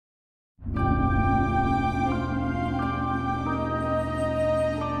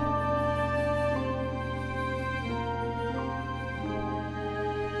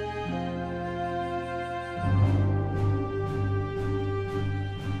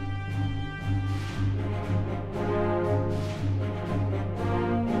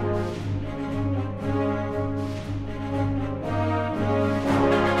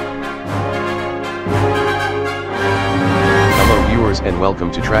and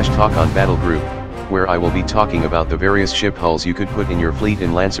welcome to Trashtalk on Battlegroup, where I will be talking about the various ship hulls you could put in your fleet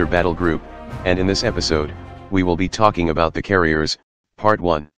in Lancer Battlegroup, and in this episode, we will be talking about the carriers, Part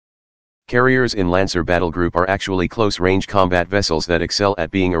 1. Carriers in Lancer Battlegroup are actually close-range combat vessels that excel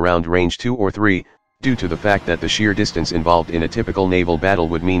at being around range 2 or 3, due to the fact that the sheer distance involved in a typical naval battle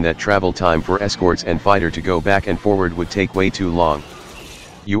would mean that travel time for escorts and fighter to go back and forward would take way too long.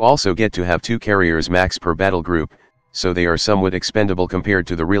 You also get to have 2 carriers max per battle group, so they are somewhat expendable compared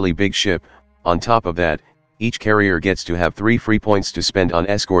to the really big ship. On top of that, each carrier gets to have 3 free points to spend on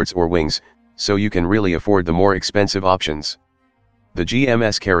escorts or wings, so you can really afford the more expensive options. The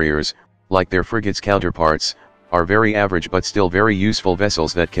GMS carriers, like their frigates counterparts, are very average but still very useful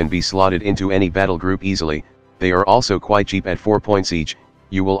vessels that can be slotted into any battle group easily. They are also quite cheap at 4 points each.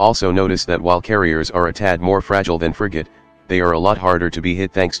 You will also notice that while carriers are a tad more fragile than frigate, they are a lot harder to be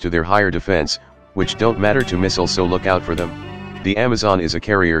hit thanks to their higher defense, which don't matter to missiles, so look out for them. The Amazon is a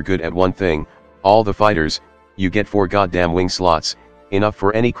carrier good at one thing: all the fighters. You get 4 goddamn wing slots, enough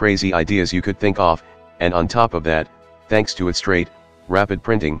for any crazy ideas you could think of, and on top of that, thanks to its straight, rapid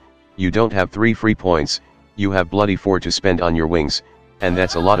printing, you don't have 3 free points, you have bloody 4 to spend on your wings, and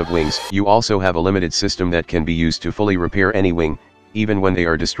that's a lot of wings. You also have a limited system that can be used to fully repair any wing, even when they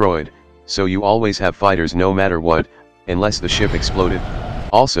are destroyed, so you always have fighters no matter what, unless the ship exploded.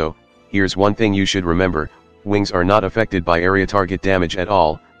 Also, here's one thing you should remember: wings are not affected by area target damage at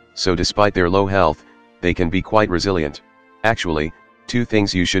all, so despite their low health, they can be quite resilient. Actually, 2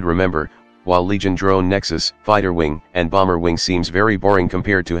 things you should remember: while Legion Drone Nexus, Fighter Wing, and Bomber Wing seems very boring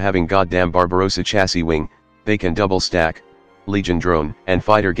compared to having goddamn Barbarossa Chassis Wing, they can double stack. Legion Drone and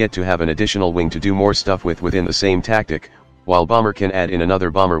Fighter get to have an additional wing to do more stuff with within the same tactic, while Bomber can add in another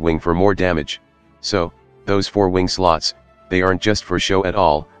Bomber Wing for more damage. So, those 4 wing slots, they aren't just for show at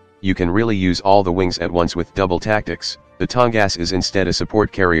all. You can really use all the wings at once with double tactics. The Tongass is instead a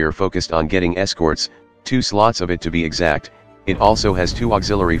support carrier focused on getting escorts, 2 slots of it to be exact. It also has 2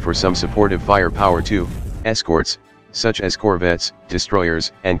 auxiliary for some supportive firepower too. Escorts, such as corvettes,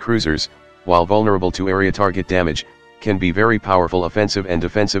 destroyers, and cruisers, while vulnerable to area target damage, can be very powerful offensive and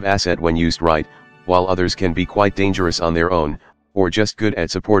defensive asset when used right, while others can be quite dangerous on their own, or just good at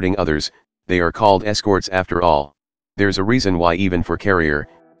supporting others. They are called escorts after all. There's a reason why even for carrier,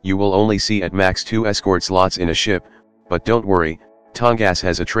 you will only see at max 2 escort slots in a ship, but don't worry, Tongass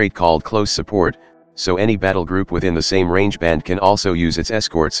has a trait called close support, so any battle group within the same range band can also use its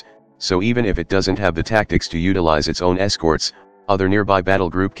escorts, so even if it doesn't have the tactics to utilize its own escorts, other nearby battle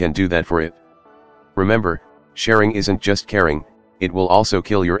group can do that for it. Remember, sharing isn't just caring, it will also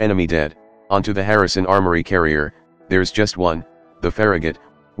kill your enemy dead. Onto the Harrison Armory carrier, there's just one, the Farragut,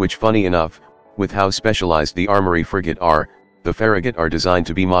 which, funny enough, with how specialized the Armory frigate are, the Farragut are designed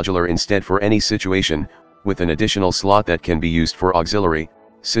to be modular instead for any situation, with an additional slot that can be used for auxiliary,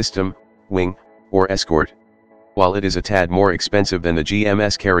 system, wing, or escort. While it is a tad more expensive than the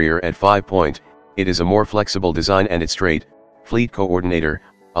GMS carrier at 5 point, it is a more flexible design, and its straight, fleet coordinator,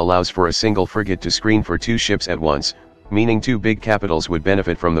 allows for a single frigate to screen for 2 ships at once, meaning 2 big capitals would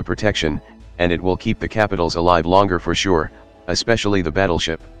benefit from the protection, and it will keep the capitals alive longer for sure, especially the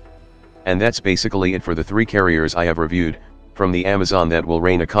battleship. And that's basically it for the 3 carriers I have reviewed, from the Amazon that will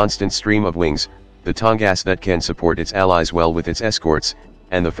rain a constant stream of wings, the Tongass that can support its allies well with its escorts,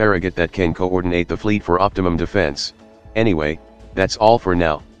 and the Farragut that can coordinate the fleet for optimum defense. Anyway, that's all for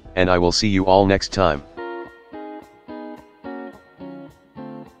now, and I will see you all next time.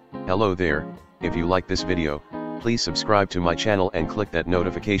 Hello there, if you like this video, please subscribe to my channel and click that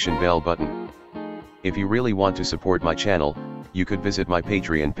notification bell button. If you really want to support my channel, you could visit my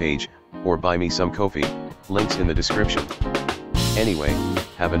Patreon page, or buy me some coffee, links in the description. Anyway,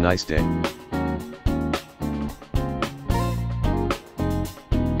 have a nice day.